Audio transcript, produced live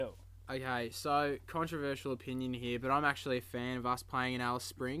Okay, so controversial opinion here, but I'm actually a fan of us playing in Alice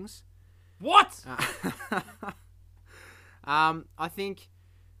Springs. What? I think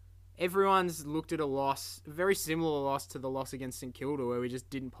everyone's looked at a loss, a very similar loss to the loss against St Kilda, where we just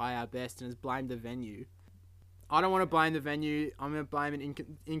didn't play our best and has blamed the venue. I don't want to blame the venue. I'm going to blame an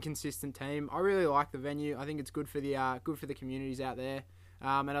inconsistent team. I really like the venue. I think it's good for the communities out there,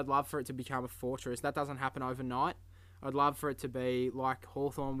 and I'd love for it to become a fortress. That doesn't happen overnight. I'd love for it to be like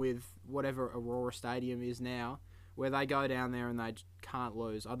Hawthorn with whatever Aurora Stadium is now, where they go down there and they can't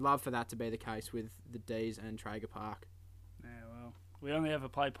lose. I'd love for that to be the case with the D's and Traeger Park. Yeah, well, we only ever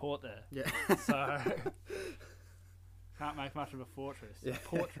play Port there. Yeah. So, can't make much of a fortress. Yeah. A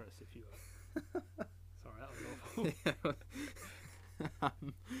portress, if you will. Sorry, that was awful.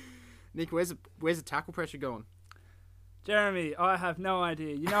 Nick, where's the tackle pressure gone? Jeremy, I have no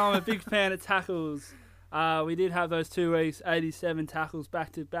idea. You know I'm a big fan of tackles. We did have those 2 weeks, 87 tackles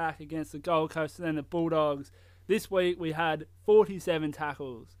back-to-back against the Gold Coast and then the Bulldogs. This week we had 47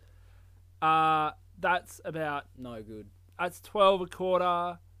 tackles. That's about... No good. That's 12 a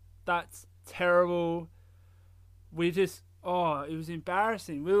quarter. That's terrible. We just... Oh, it was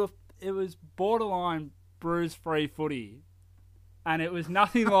embarrassing. It was borderline bruise-free footy. And it was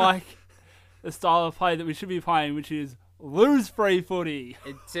nothing like the style of play that we should be playing, which is lose-free footy.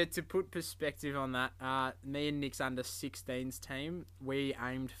 To put perspective on that, me and Nick's under 16s team, we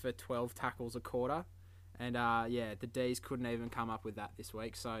aimed for 12 tackles a quarter. And, the Ds couldn't even come up with that this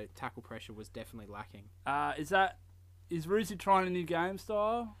week. So, tackle pressure was definitely lacking. Is Roosie trying a new game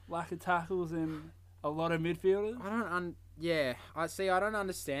style? Lack of tackles and a lot of midfielders? I don't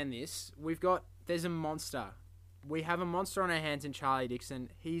understand this. There's a monster. We have a monster on our hands in Charlie Dixon.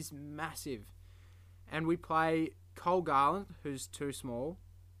 He's massive. And we play Cole Garland, who's too slow,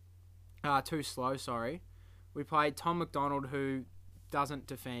 sorry. We play Tom McDonald, who doesn't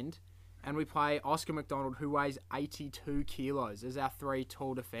defend. And we play Oscar McDonald, who weighs 82 kilos, as our 3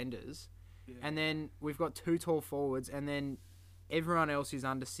 tall defenders. Yeah. And then we've got 2 tall forwards, and then everyone else is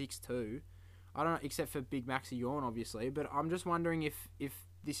under 6'2". I don't know, except for Big Maxi Yawn, obviously. But I'm just wondering if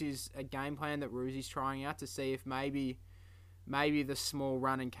this is a game plan that Roosie's trying out to see if maybe the small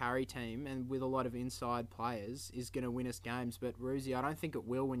run and carry team and with a lot of inside players is going to win us games. But Roosie, I don't think it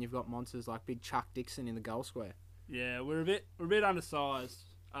will when you've got monsters like Big Chuck Dixon in the goal square. Yeah, we're a bit undersized.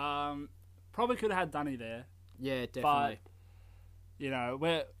 Probably could have had Dunny there. Yeah, definitely. But,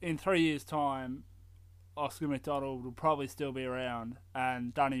 we're in 3 years' time, Oscar McDonald will probably still be around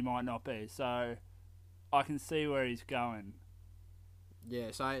and Dunny might not be. So I can see where he's going.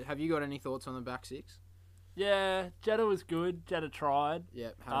 Yeah, so have you got any thoughts on the back six? Yeah, Jetta was good. Jetta tried.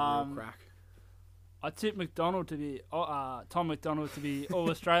 Yep, had a real crack. I tipped Tom McDonald to be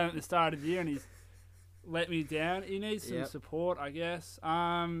All-Australian at the start of the year, and he's let me down. He needs some support, I guess.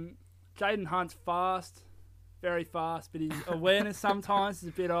 Jaden Hunt's fast, very fast, but his awareness sometimes is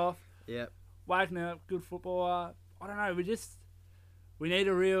a bit off. Yep. Wagner, good footballer. I don't know. I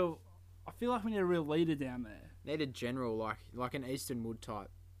feel like we need a real leader down there. Need a general, like an Easton Wood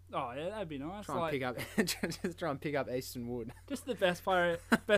type. Oh yeah, that'd be nice. Try and pick up Easton Wood. Just the best player